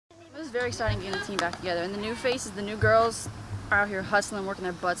very exciting getting the team back together, and the new faces, the new girls are out here hustling, working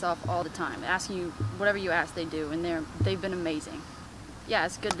their butts off all the time, asking you whatever you ask they do, and they've been amazing. Yeah,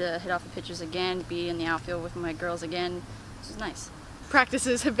 it's good to hit off the pitchers again, be in the outfield with my girls again. This is nice.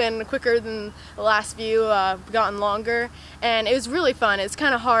 Practices have been quicker than the last few, gotten longer, and it was really fun. It's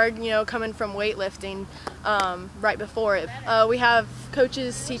kind of hard, you know, coming from weightlifting right before it. We have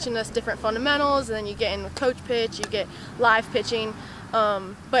coaches teaching us different fundamentals, and then you get in with coach pitch, you get live pitching,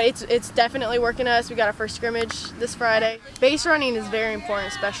 but it's definitely working us. We got our first scrimmage this Friday. Base running is very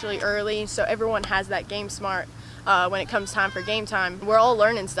important, especially early, so everyone has that game smart. When it comes time for game time. We're all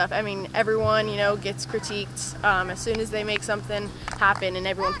learning stuff. I mean, everyone, you know, gets critiqued as soon as they make something happen, and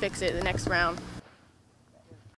everyone fixes it the next round.